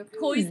knew? We're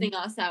poisoning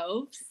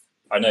ourselves.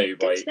 I know,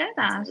 by Didn't know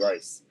that. eating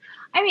rice.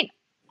 I mean,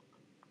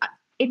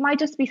 it might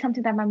just be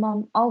something that my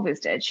mom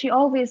always did. She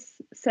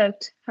always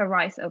soaked her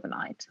rice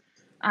overnight.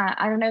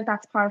 I don't know if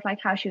that's part of like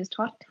how she was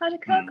taught how to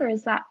cook, or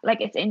is that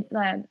like it's in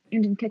the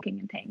Indian cooking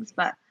and things.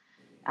 But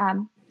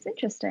it's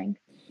interesting.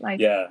 Like,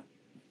 yeah,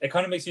 it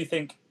kind of makes you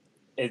think.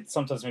 It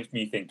sometimes makes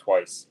me think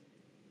twice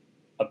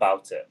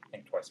about it.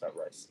 Think twice about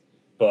rice,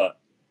 but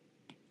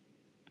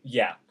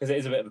yeah, because it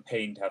is a bit of a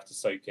pain to have to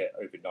soak it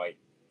overnight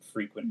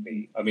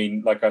frequently. I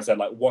mean, like I said,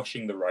 like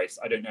washing the rice,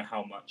 I don't know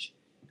how much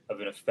of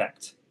an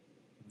effect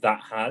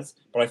that has,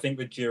 but I think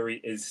the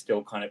jury is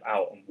still kind of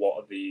out on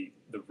what are the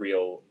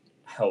real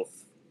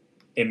health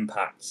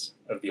impacts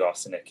of the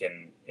arsenic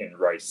in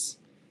rice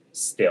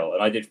still.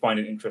 And I did find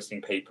an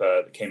interesting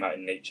paper that came out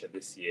in Nature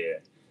this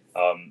year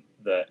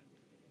that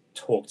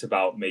talked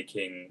about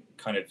making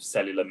kind of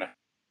cellular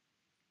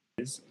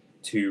methods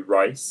to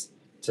rice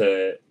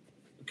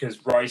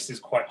because rice is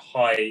quite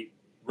high,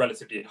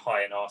 relatively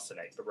high in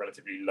arsenic, but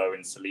relatively low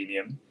in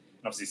selenium. And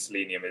obviously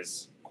selenium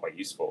is quite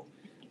useful.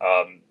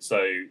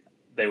 So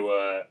they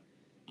were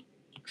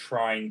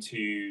trying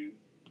to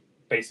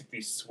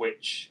basically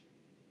switch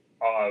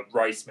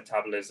rice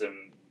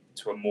metabolism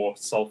to a more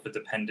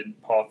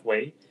sulfur-dependent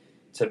pathway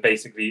to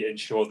basically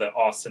ensure that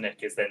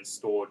arsenic is then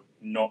stored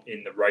not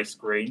in the rice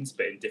grains,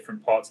 but in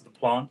different parts of the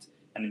plant,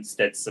 and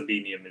instead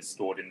selenium is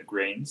stored in the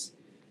grains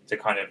to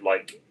kind of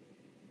like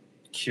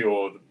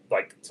cure,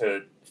 like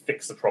to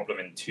fix the problem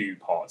in two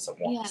parts at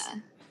once. Yeah.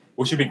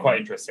 Which should be quite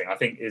interesting. I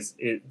think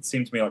it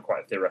seemed to me like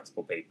quite a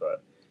theoretical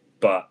paper,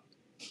 but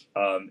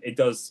it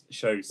does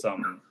show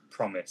some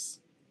promise,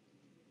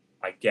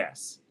 I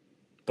guess.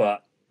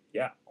 But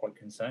yeah, quite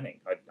concerning.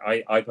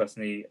 I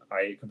personally,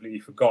 I completely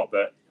forgot,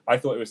 but I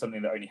thought it was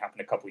something that only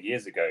happened a couple of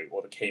years ago,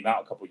 or that came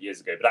out a couple of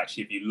years ago. But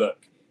actually, if you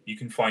look, you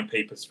can find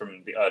papers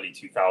from the early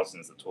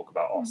 2000s that talk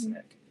about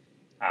arsenic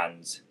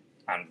and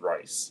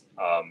rice.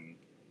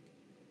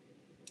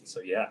 So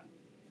yeah,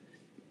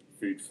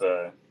 food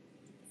for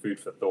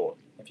thought,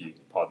 if you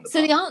pardon the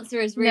So pun. the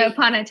answer is really no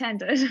pun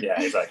intended.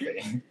 Yeah,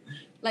 exactly.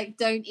 like,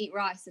 don't eat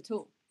rice at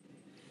all.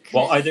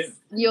 Well, I don't.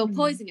 You'll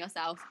poison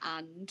yourself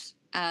and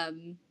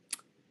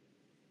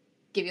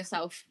give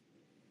yourself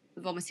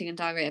vomiting and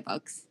diarrhea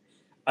bugs.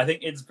 I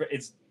think it's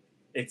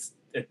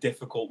a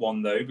difficult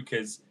one though,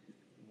 because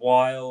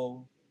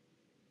while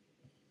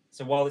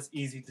it's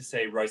easy to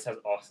say rice has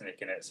arsenic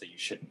in it, so you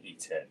shouldn't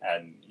eat it,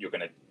 and you're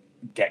going to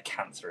get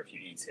cancer if you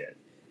eat it,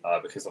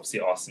 because obviously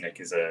arsenic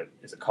is a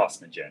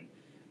carcinogen.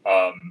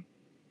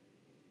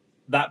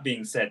 That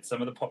being said,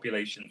 some of the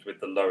populations with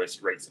the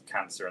lowest rates of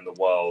cancer in the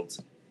world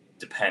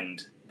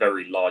depend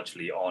very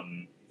largely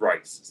on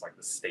rice. It's like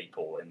the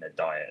staple in their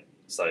diet.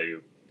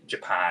 So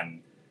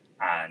Japan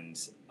and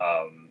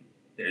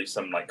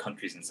some like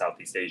countries in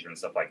Southeast Asia and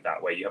stuff like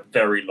that, where you have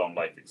very long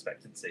life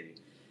expectancy,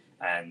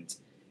 and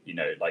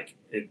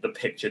the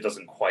picture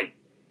doesn't quite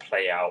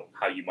play out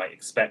how you might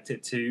expect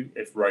it to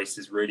if rice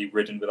is really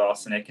ridden with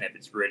arsenic and if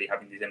it's really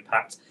having these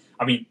impacts.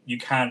 I mean, you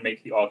can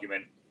make the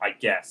argument, I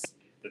guess,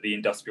 that the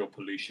industrial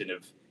pollution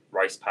of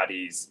rice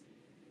paddies,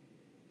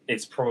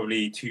 it's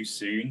probably too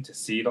soon to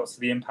see lots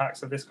of the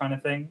impacts of this kind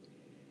of thing.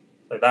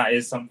 So that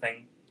is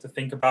something to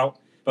think about.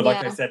 But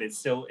like I said,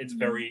 it's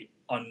very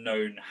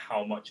unknown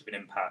how much of an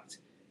impact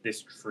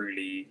this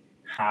truly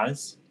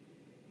has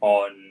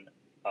on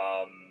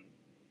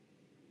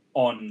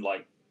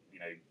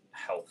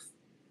health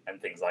and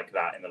things like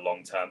that in the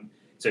long term.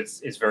 So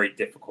it's very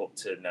difficult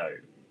to know.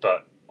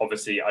 But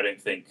obviously, I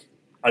don't think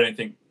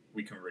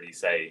we can really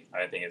say. I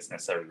don't think it's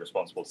necessarily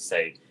responsible to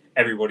say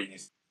everybody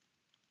needs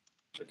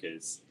to,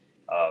 because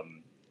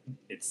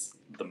it's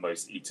the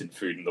most eaten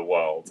food in the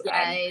world.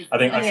 Yeah, and I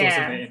think I saw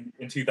something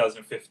in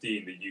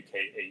 2015. The UK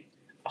ate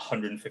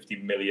 150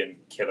 million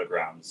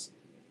kilograms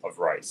of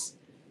rice.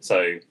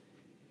 So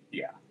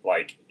yeah,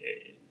 like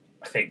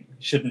I think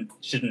shouldn't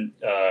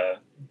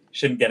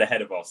get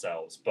ahead of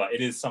ourselves, but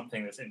it is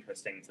something that's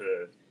interesting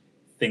to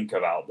think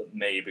about that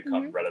may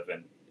become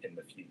relevant in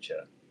the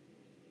future.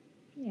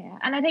 Yeah,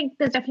 and I think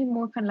there's definitely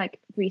more kind of like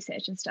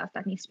research and stuff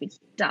that needs to be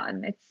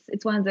done.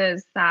 It's one of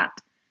those that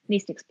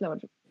needs to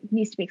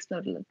be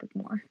explored a little bit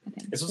more, I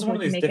think. It's also one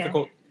of those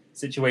difficult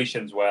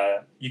situations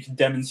where you can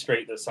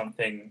demonstrate that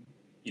something,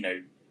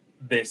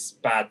 this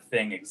bad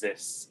thing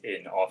exists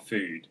in our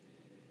food,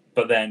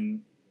 but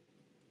then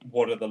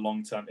what are the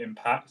long-term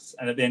impacts?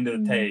 And at the end of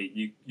the day,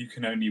 you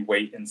can only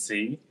wait and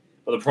see.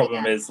 But the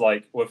problem is,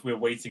 like, well, if we're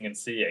waiting and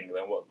seeing,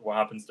 then what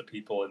happens to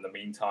people in the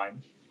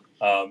meantime?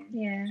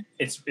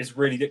 It's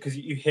really, because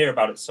you hear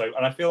about it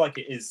and I feel like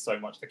it is so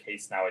much the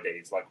case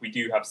nowadays. Like, we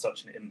do have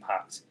such an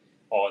impact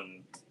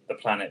on the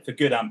planet for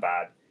good and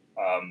bad,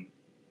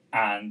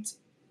 and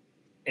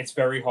it's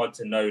very hard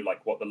to know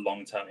like what the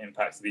long-term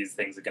impacts of these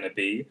things are going to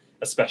be,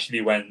 especially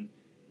when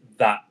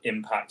that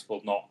impact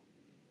will not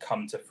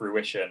come to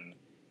fruition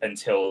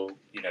until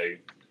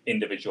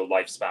individual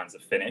lifespans are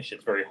finished.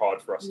 It's very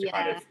hard for us to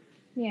kind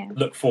of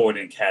look forward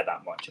and care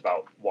that much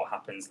about what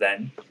happens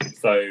then.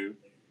 So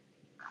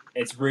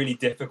it's really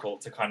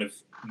difficult to kind of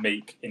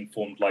make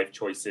informed life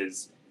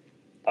choices,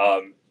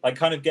 like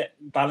kind of get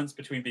balance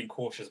between being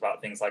cautious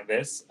about things like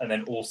this and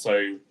then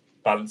also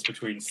balance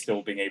between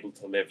still being able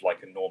to live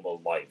like a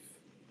normal life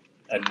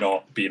and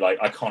not be like,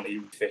 I can't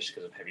eat fish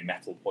because of heavy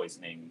metal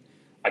poisoning.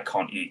 I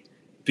can't eat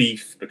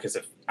beef because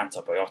of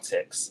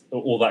antibiotics,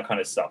 all that kind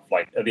of stuff.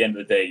 Like at the end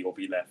of the day, you'll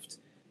be left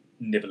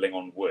nibbling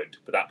on wood,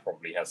 but that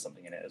probably has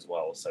something in it as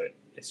well. So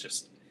it's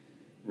just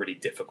really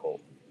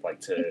difficult. Like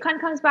to. It kind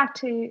of comes back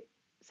to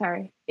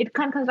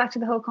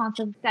the whole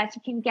concept that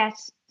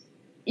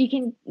you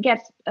can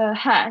get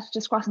hurt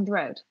just crossing the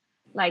road.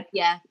 Like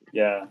yeah,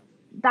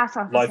 that's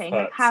what I'm saying.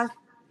 Like have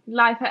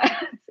life hurts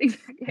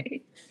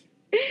exactly.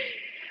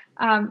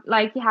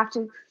 Like you have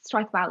to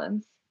strike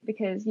balance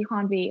because you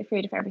can't be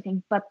afraid of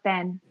everything. But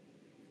then,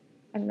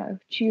 I don't know,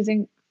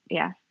 choosing.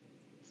 Yeah,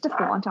 it's a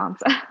difficult one to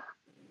answer.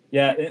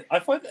 Yeah, I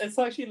find it's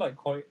actually like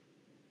quite.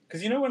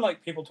 Because you know when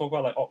like people talk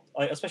about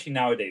like especially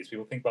nowadays,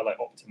 people think about like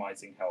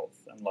optimizing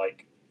health and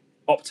like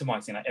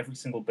optimizing like every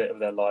single bit of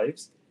their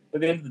lives. But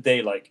at the end of the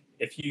day, like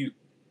if you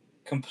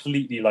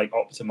completely like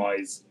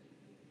optimize,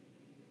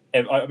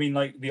 I mean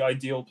like the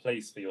ideal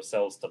place for your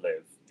cells to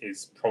live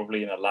is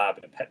probably in a lab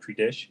in a petri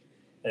dish,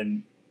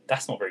 and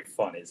that's not very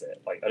fun, is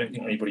it? Like I don't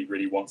think anybody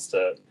really wants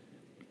to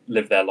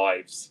live their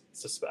lives.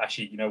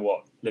 Actually, you know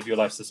what? Live your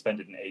life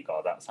suspended in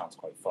agar. That sounds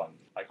quite fun.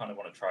 I kind of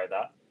want to try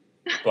that.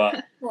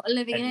 But what,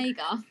 living in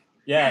agar?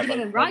 Yeah, living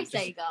in rice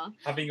agar.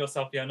 Having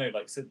yourself,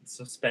 like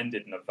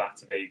suspended in a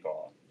vat of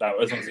agar. That,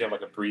 as long as you have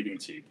like a breathing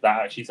tube, that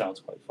actually sounds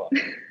quite fun.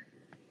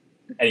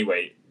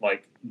 Anyway,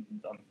 like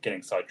I'm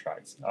getting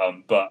sidetracked.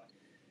 But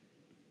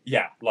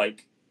yeah,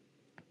 like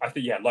I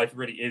think life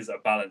really is a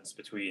balance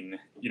between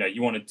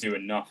you want to do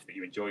enough that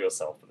you enjoy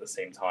yourself at the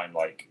same time,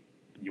 like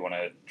you want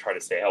to try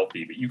to stay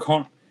healthy, but you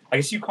can't. I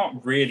guess you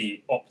can't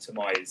really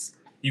optimize.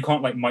 You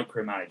can't like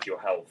micromanage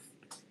your health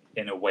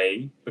in a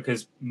way,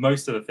 because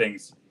most of the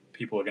things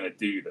people are going to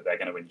do that they're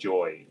going to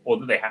enjoy or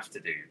that they have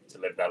to do to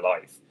live their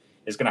life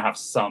is going to have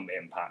some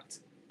impact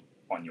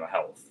on your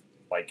health.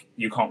 Like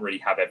you can't really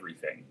have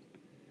everything.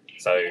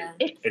 So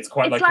it's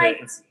quite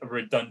it's a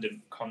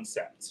redundant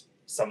concept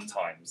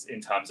sometimes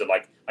in terms of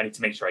like, I need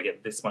to make sure I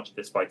get this much of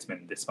this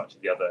vitamin, this much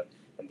of the other,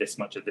 and this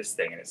much of this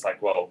thing. And it's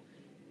like, well,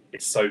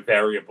 it's so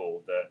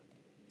variable that,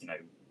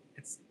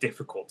 it's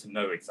difficult to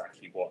know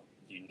exactly what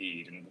you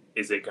need, and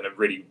is it going to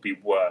really be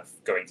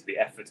worth going to the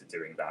effort of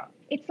doing that?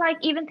 It's like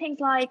even things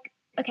like,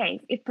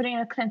 okay, if putting in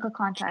a clinical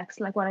context,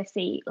 like what I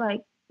see,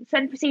 like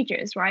certain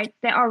procedures, right?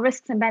 There are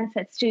risks and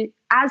benefits to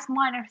as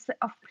minor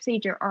of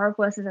procedure or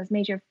versus as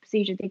major of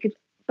procedure. They could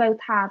both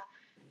have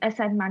a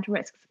certain amount of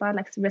risks, but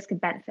like risk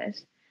and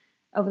benefit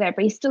over there,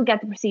 but you still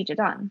get the procedure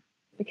done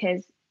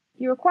because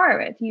you require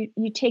it. You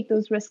take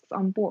those risks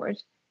on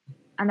board,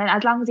 and then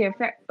as long as you're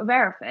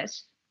aware of it,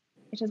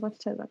 it is what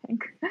it is, I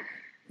think.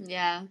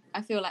 Yeah,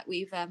 I feel like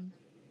we've done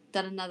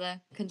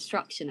another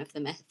construction of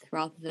the myth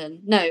rather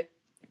than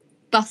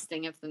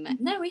busting of the myth.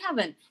 No, we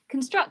haven't.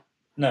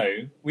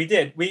 No, we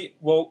did.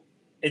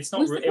 It's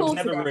not. It was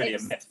never really a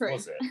myth,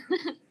 was it?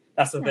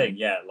 That's the thing.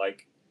 Yeah,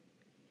 like.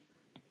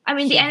 I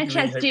mean, the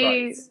NHS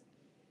do.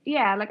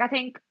 Yeah, like I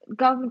think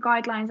government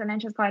guidelines and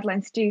NHS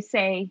guidelines do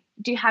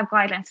have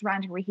guidelines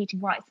surrounding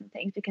reheating rice and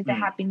things, because there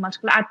have been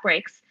multiple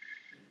outbreaks,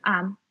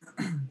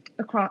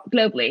 across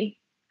globally.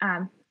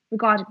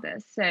 Regarding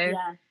this, so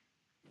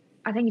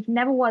I think it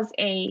never was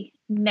a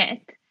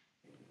myth,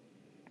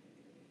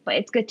 but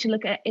it's good to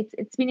look at.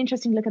 It's been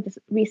interesting to look at the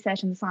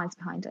research and the science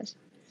behind it.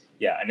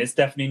 Yeah, and it's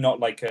definitely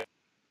not like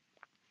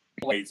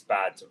always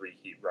bad to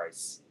reheat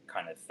rice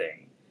kind of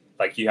thing.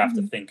 Like you have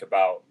to think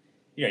about,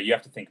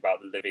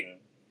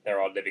 there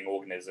are living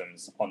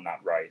organisms on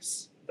that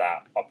rice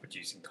that are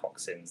producing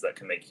toxins that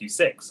can make you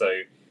sick.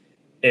 So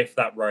if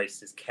that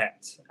rice is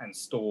kept and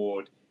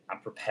stored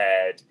and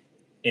prepared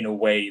in a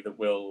way that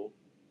will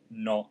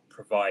not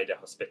provide a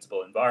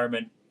hospitable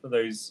environment for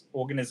those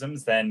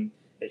organisms, then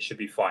it should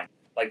be fine.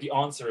 Like the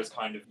answer is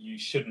kind of, you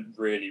shouldn't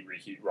really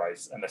reheat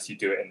rice unless you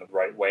do it in the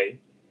right way.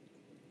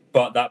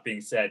 But that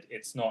being said,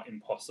 it's not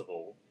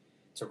impossible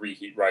to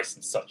reheat rice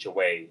in such a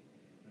way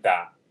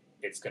that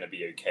it's going to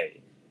be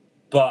okay.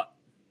 But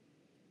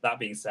that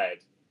being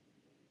said,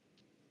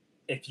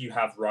 if you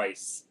have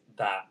rice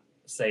that,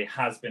 say,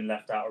 has been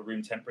left out at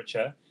room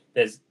temperature,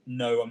 there's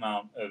no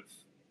amount of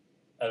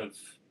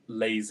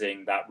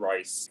lazing that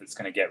rice that's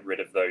going to get rid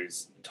of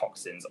those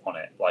toxins on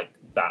it. Like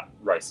that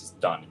rice is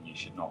done and you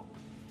should not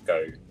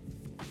go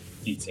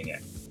eating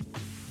it.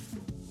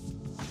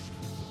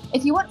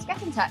 If you want to get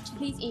in touch,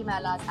 please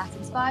email us at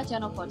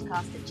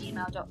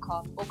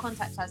inspiredjournalpodcast@gmail.com or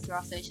contact us through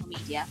our social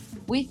media.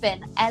 We've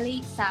been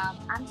Ellie, Sam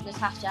and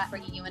Natasha,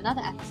 bringing you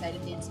another episode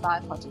of the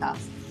Inspired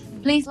Podcast.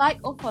 Please like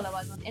or follow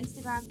us on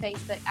Instagram,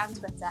 Facebook and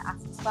Twitter at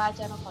Inspired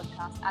Journal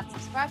Podcast, and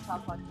subscribe to our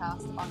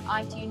podcast on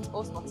iTunes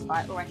or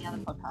Spotify or any other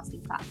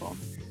podcasting platform.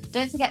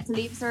 Don't forget to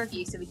leave us a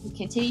review so we can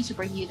continue to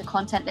bring you the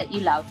content that you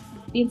love.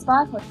 The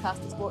Inspired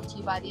Podcast is brought to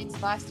you by the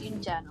Inspire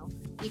Student Journal.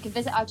 You can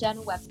visit our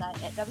journal website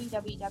at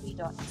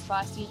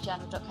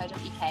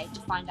www.inspirestudentjournal.co.uk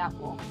to find out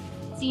more.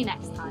 See you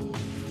next time.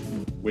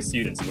 We're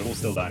students and we're all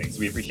still learning, so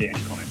we appreciate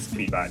any comments,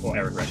 feedback or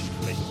error corrections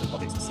related to the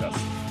topics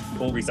discussed.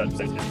 All research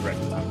presented is correct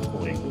at the time of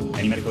recording.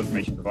 Any medical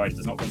information provided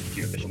does not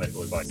constitute official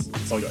medical advice.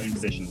 Consult your own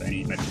physician for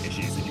any medical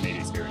issues that you may be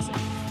experiencing.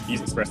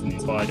 Views expressed in the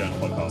Inspire Journal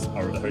podcast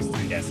are of the hosts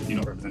and guests and do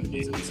not represent the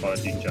views of the Inspire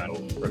Student Journal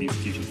or of the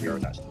institutions we are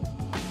attached to.